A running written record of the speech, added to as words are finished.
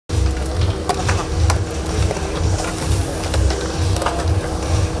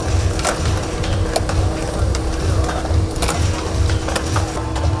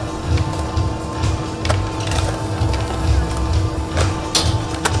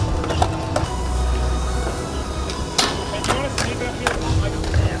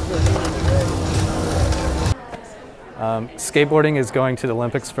Skateboarding is going to the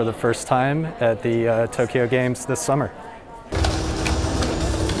Olympics for the first time at the Tokyo Games this summer.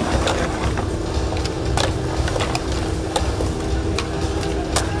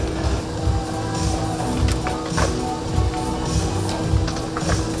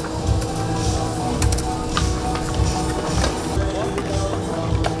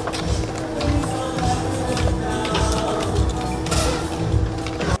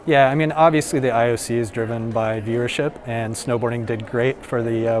 Yeah, I mean, obviously the IOC is driven by viewership, and snowboarding did great for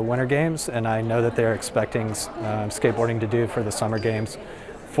the Winter Games, and I know that they're expecting skateboarding to do for the Summer Games.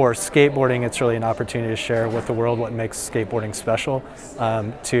 For skateboarding, it's really an opportunity to share with the world what makes skateboarding special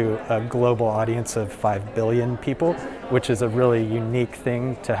to a global audience of 5 billion people, which is a really unique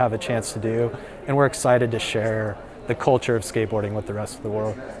thing to have a chance to do, and we're excited to share the culture of skateboarding with the rest of the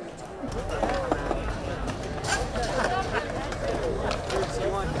world.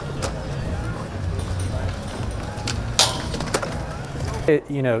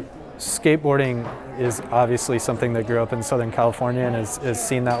 You know, skateboarding is obviously something that grew up in Southern California and is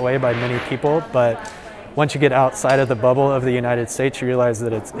seen that way by many people, but once you get outside of the bubble of the United States, you realize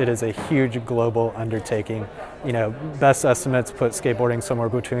that it is a huge global undertaking. You know, best estimates put skateboarding somewhere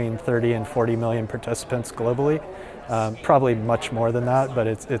between 30 and 40 million participants globally. Probably much more than that, but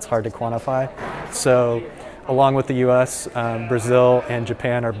it's hard to quantify. So along with the US, Brazil and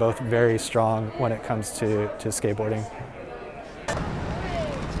Japan are both very strong when it comes to skateboarding.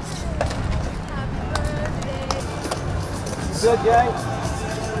 Good, Jay?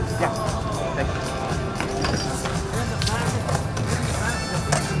 Yeah. Thank you.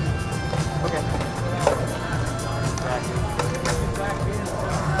 Okay.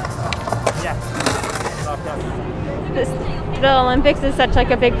 Yeah. The Olympics is such like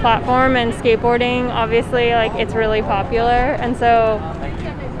a big platform, and skateboarding, obviously, like it's really popular, and so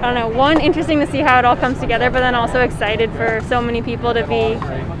I don't know. One, interesting to see how it all comes together, but then also excited for so many people to be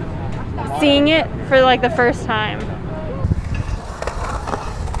seeing it for like the first time.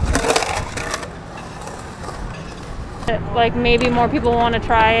 Like maybe more people want to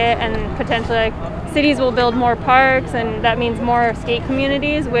try it, and potentially like cities will build more parks, and that means more skate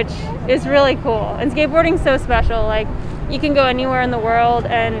communities, which is really cool. And skateboarding's so special. Like you can go anywhere in the world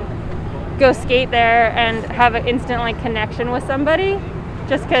and go skate there and have an instant like connection with somebody,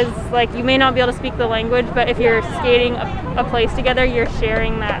 just because like you may not be able to speak the language, but if you're skating a place together, you're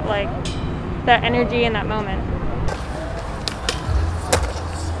sharing that like that energy in that moment.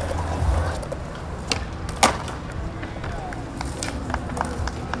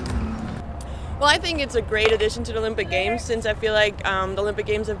 Well, I think it's a great addition to the Olympic Games, since I feel like the Olympic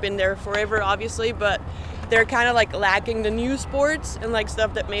Games have been there forever, obviously, but they're kind of like lacking the new sports and like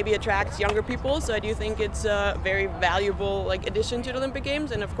stuff that maybe attracts younger people. So I do think it's a very valuable like addition to the Olympic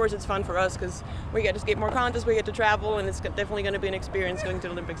Games, and of course it's fun for us because we get to skate more contests, we get to travel, and it's definitely going to be an experience going to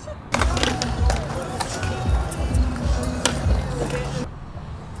the Olympics.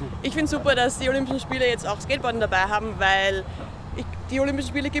 Ich finde super, dass die Olympischen Spiele jetzt auch Skateboarden dabei haben, weil die Olympischen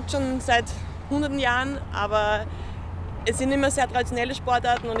Spiele gibt es schon seit hunderten Jahren, aber es sind immer sehr traditionelle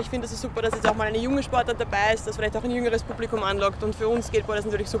Sportarten, und ich finde es super, dass jetzt auch mal eine junge Sportart dabei ist, das vielleicht auch ein jüngeres Publikum anlockt, und für uns Skateboarder ist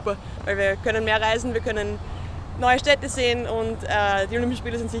natürlich super, weil wir können mehr reisen, wir können neue Städte sehen, und die Olympischen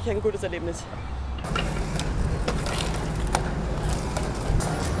Spiele sind sicher ein gutes Erlebnis.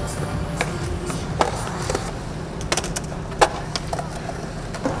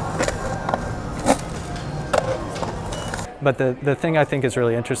 But the thing I think is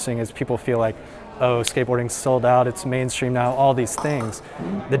really interesting is people feel like, oh, skateboarding's sold out, it's mainstream now, all these things.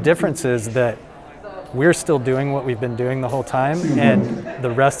 The difference is that we're still doing what we've been doing the whole time, and the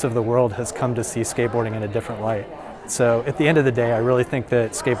rest of the world has come to see skateboarding in a different light. So at the end of the day, I really think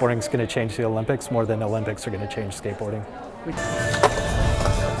that skateboarding is going to change the Olympics more than the Olympics are going to change skateboarding.